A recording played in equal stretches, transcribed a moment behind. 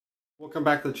Welcome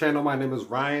back to the channel. My name is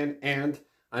Ryan, and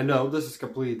I know this is a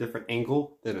completely different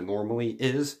angle than it normally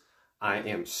is. I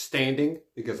am standing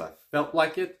because I felt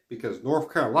like it, because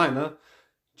North Carolina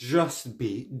just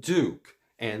beat Duke,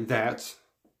 and that's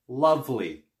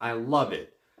lovely. I love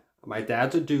it. My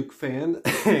dad's a Duke fan,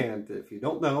 and if you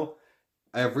don't know,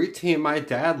 every team my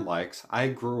dad likes, I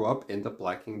grew up into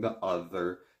liking the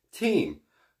other team,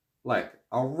 like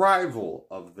a rival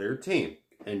of their team,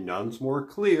 and none's more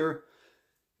clear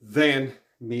than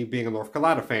me being a North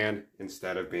Carolina fan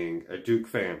instead of being a Duke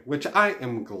fan, which I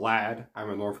am glad I'm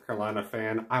a North Carolina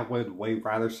fan. I would way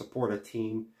rather support a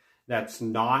team that's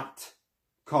not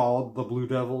called the Blue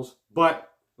Devils.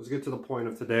 But let's get to the point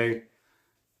of today.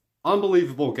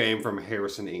 Unbelievable game from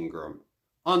Harrison Ingram.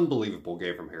 Unbelievable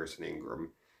game from Harrison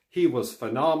Ingram. He was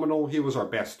phenomenal. He was our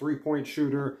best three-point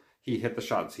shooter. He hit the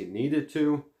shots he needed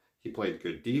to. He played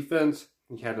good defense.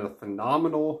 He had a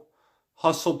phenomenal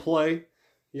hustle play.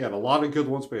 He had a lot of good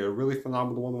ones, but he had a really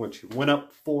phenomenal one, which he went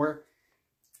up for.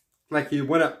 Like, he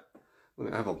went up.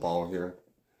 I have a ball here.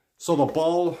 So the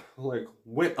ball, like,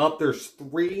 went up. There's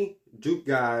three Duke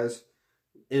guys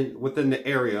within the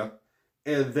area.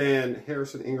 And then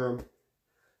Harrison Ingram,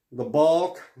 the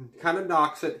ball kind of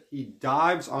knocks it. He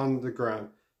dives on the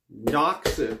ground,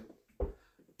 knocks it.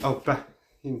 Oh,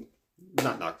 he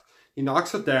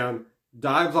knocks it down,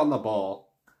 dives on the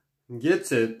ball,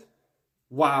 gets it.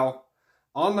 Wow.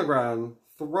 On the ground,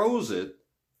 throws it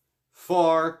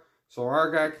far, so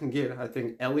our guy can get it. I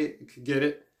think Elliott could get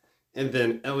it. And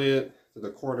then Elliott to the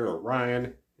corner to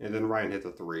Ryan, and then Ryan hit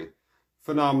the three.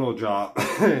 Phenomenal job,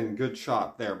 and good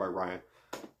shot there by Ryan.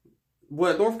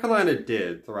 What North Carolina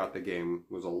did throughout the game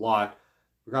was a lot.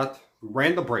 We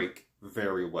ran the break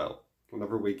very well.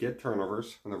 Whenever we get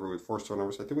turnovers, whenever we force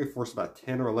turnovers, I think we forced about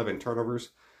 10 or 11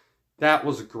 turnovers. That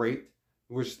was great,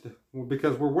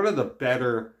 because we're one of the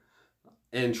better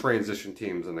in transition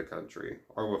teams in the country.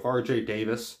 Or with RJ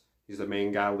Davis, he's the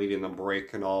main guy leading the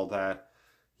break and all that.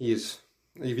 If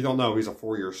you don't know, he's a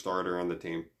 4-year starter on the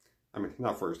team. I mean,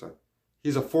 not 4-year starter.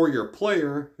 He's a 4-year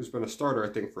player who's been a starter,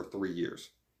 I think, for 3 years.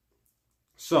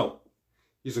 So,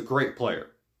 he's a great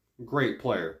player. Great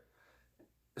player.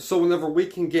 So whenever we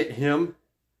can get him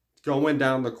going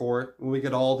down the court, when we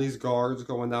get all these guards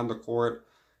going down the court,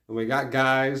 and we got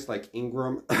guys like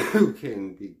Ingram who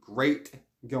can be great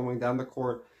going down the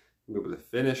court, be able to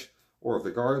finish, or if the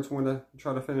guards want to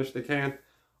try to finish, they can.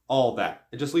 All that.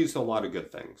 It just leads to a lot of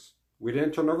good things. We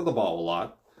didn't turn over the ball a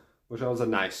lot, which that was a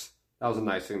nice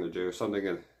thing to do.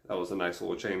 Something that was a nice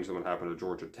little change than what happened to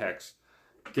Georgia Tech's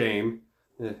game.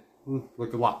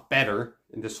 Looked a lot better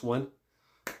in this one.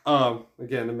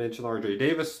 Again, I mentioned RJ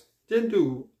Davis. Didn't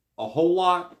do a whole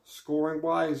lot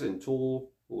scoring-wise until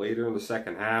later in the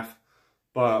second half.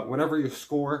 But whenever you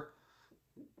score,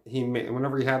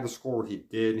 whenever he had the score, he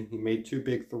did. He made 2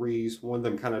 big threes. One of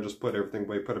them kind of just put everything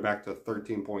away, put it back to a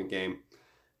 13-point game.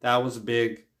 That was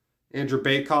big. Andrew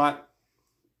Bacot,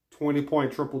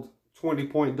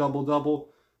 20-point double-double.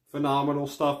 Phenomenal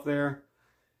stuff there.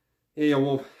 Yeah,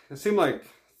 well, it seemed like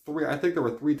I think there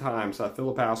were 3 times that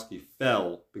Filipowski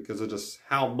fell because of just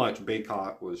how much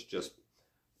Bacot was just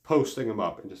posting him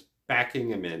up and just backing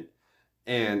him in.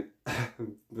 And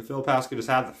Filipowski just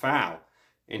had the foul,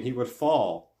 and he would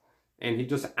fall. And he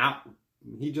just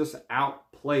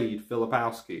outplayed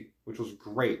Filipowski, which was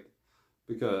great.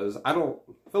 Because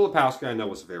Filipowski I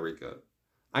know is very good.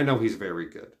 I know he's very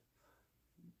good.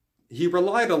 He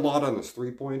relied a lot on his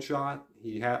 3-point shot.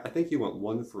 I think he went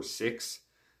 1 for 6.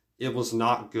 It was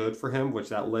not good for him, which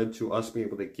that led to us being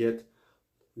able to get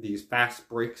these fast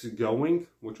breaks going,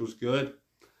 which was good.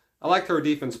 I liked how our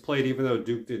defense played, even though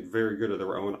Duke did very good of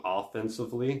their own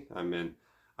offensively. I mean,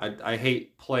 I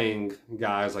hate playing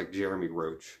guys like Jeremy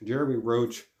Roach. Jeremy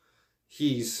Roach,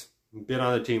 he's been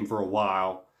on the team for a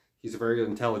while. He's a very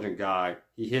intelligent guy.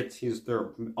 He's their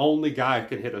only guy who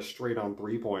can hit a straight-on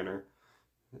 3-pointer.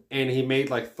 And he made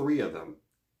like 3 of them.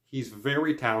 He's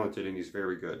very talented and he's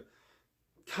very good.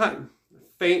 Kind of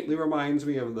faintly reminds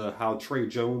me of how Trey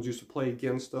Jones used to play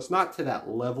against us. Not to that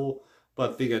level,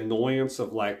 but the annoyance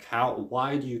of like,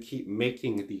 why do you keep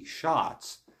making these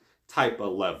shots type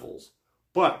of levels.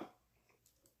 But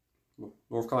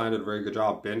North Carolina did a very good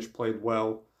job. Bench played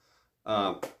well.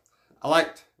 When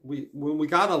we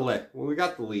got the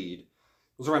lead, it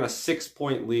was around a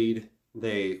 6-point lead.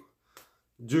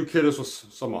 Duke hit us with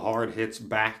some hard hits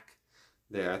back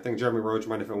there. I think Jeremy Roach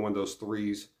might have hit one of those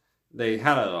threes. They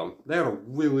had a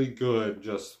really good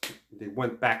they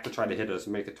went back to try to hit us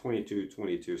and make it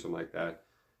 22-22, something like that.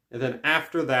 And then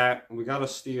after that, we got a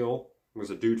steal. It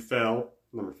was a dude fell.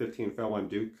 Number 15 fell on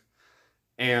Duke.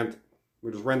 And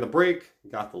we just ran the break,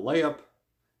 got the layup,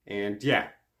 and yeah.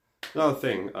 Another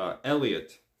thing,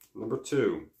 Elliott, number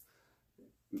 2.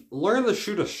 Learn to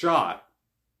shoot a shot.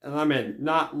 And I mean,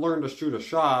 not learn to shoot a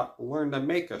shot, learn to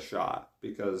make a shot.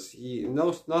 Because he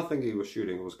knows nothing he was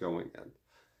shooting was going in.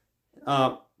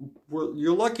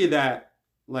 You're lucky that,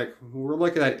 we're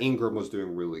lucky that Ingram was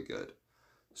doing really good.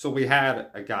 So we had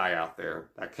a guy out there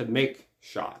that could make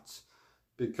shots.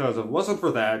 Because if it wasn't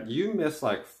for that, you missed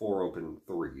like 4 open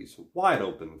threes, wide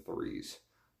open threes.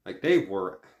 Like they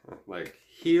were like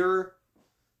here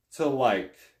to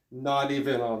like not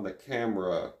even on the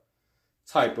camera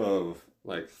type of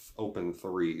like open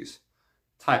threes,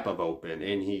 type of open,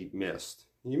 and he missed.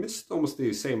 He missed almost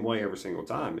the same way every single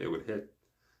time. It would hit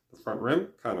the front rim,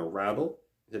 kind of rattle,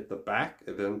 hit the back,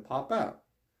 and then pop out.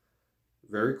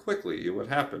 Very quickly, it would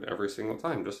happen every single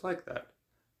time, just like that.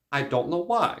 I don't know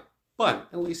why, but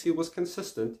at least he was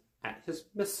consistent at his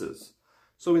misses.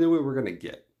 So we knew we were going to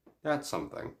get. That's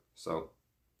something. So,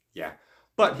 yeah.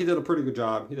 But he did a pretty good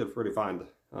job. He did pretty fine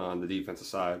on the defensive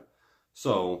side.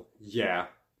 So, yeah.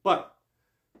 But,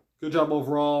 good job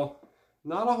overall.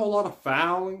 Not a whole lot of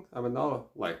fouling. I mean, not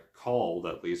called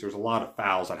at least. There's a lot of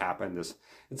fouls that happened.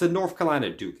 It's a North Carolina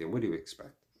Duke, and what do you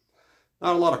expect?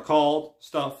 Not a lot of called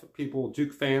stuff.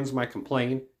 Duke fans might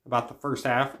complain about the first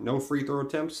half. No free throw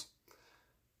attempts.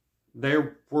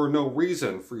 There were no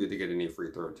reason for you to get any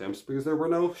free throw attempts because there were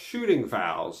no shooting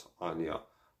fouls on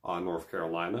North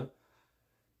Carolina.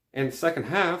 And the second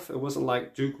half, it wasn't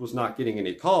like Duke was not getting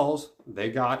any calls. They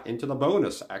got into the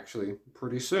bonus, actually,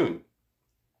 pretty soon.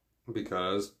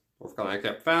 Because North Carolina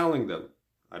kept fouling them.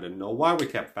 I didn't know why we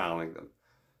kept fouling them.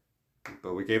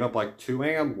 But we gave up like 2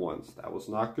 and 1s. That was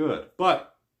not good.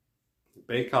 But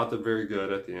Bacot did very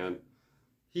good at the end.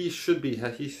 He should be,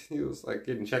 he was like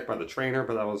getting checked by the trainer,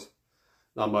 but that was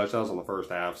not much. That was on the first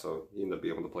half, so he ended up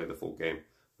being able to play the full game,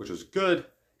 which was good.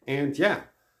 And yeah,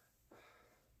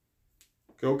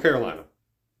 go Carolina.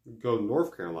 Go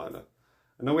North Carolina.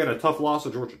 I know we had a tough loss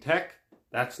to Georgia Tech.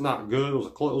 That's not good. It was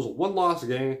a one-loss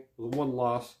game. It was a one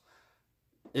loss.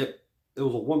 It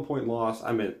was a 1-point loss.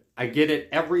 I mean, I get it.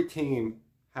 Every team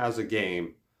has a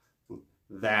game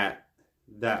that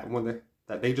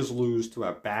they just lose to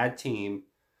a bad team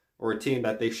or a team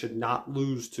that they should not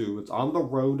lose to. It's on the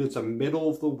road. It's a middle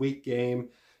of the week game.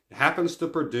 It happens to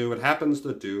Purdue. It happens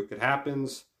to Duke. It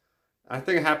happens. I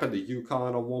think it happened to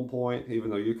UConn at one point, even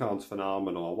though UConn's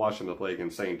phenomenal. I watched them play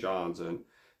against St. John's, and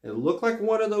it looked like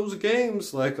one of those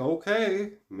games, like,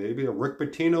 okay, maybe a Rick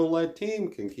Pitino-led team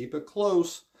can keep it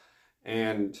close.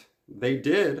 And they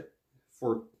did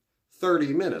for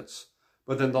 30 minutes.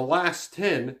 But then the last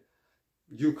 10,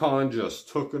 UConn just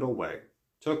took it away.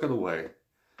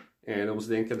 And it was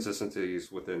the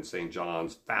inconsistencies within St.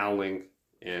 John's, fouling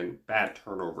and bad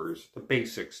turnovers, the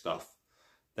basic stuff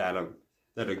that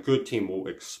a good team will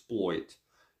exploit,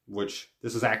 which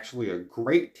this is actually a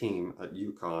great team at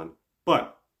UConn.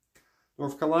 But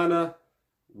North Carolina,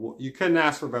 you couldn't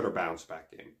ask for a better bounce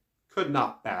back game. Could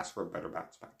not ask for a better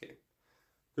bounce back game.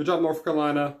 Good job, North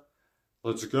Carolina.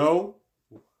 Let's go.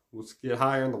 Let's get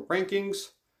higher in the rankings.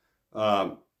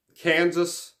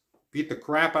 Kansas beat the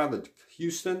crap out of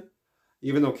Houston.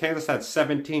 Even though Kansas had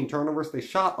 17 turnovers, they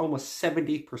shot almost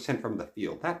 70% from the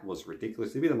field. That was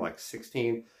ridiculous. They beat them like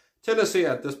 16. Tennessee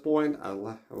at this point,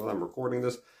 when I'm recording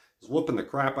this, is whooping the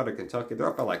crap out of Kentucky. They're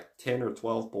up by like 10 or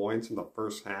 12 points in the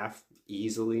first half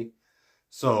easily.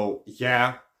 So,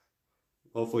 yeah,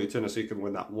 hopefully Tennessee can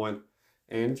win that one.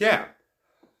 And yeah,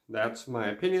 that's my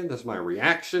opinion. That's my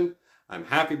reaction. I'm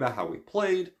happy about how we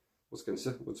played. I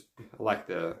like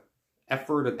the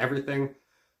effort and everything.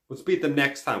 Let's beat them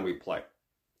next time we play,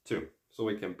 too. So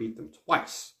we can beat them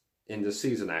twice in this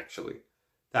season, actually.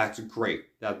 That's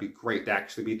great. That'd be great to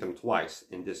actually beat them twice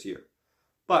in this year.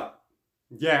 But,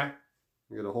 yeah,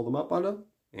 I'm going to hold them up on them.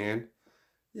 And,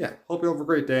 yeah, hope you have a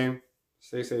great day.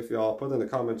 Stay safe, y'all. Put in the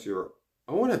comments your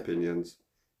own opinions.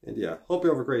 And, yeah, hope you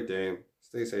have a great day.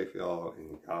 Stay safe, y'all.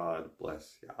 And God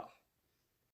bless y'all.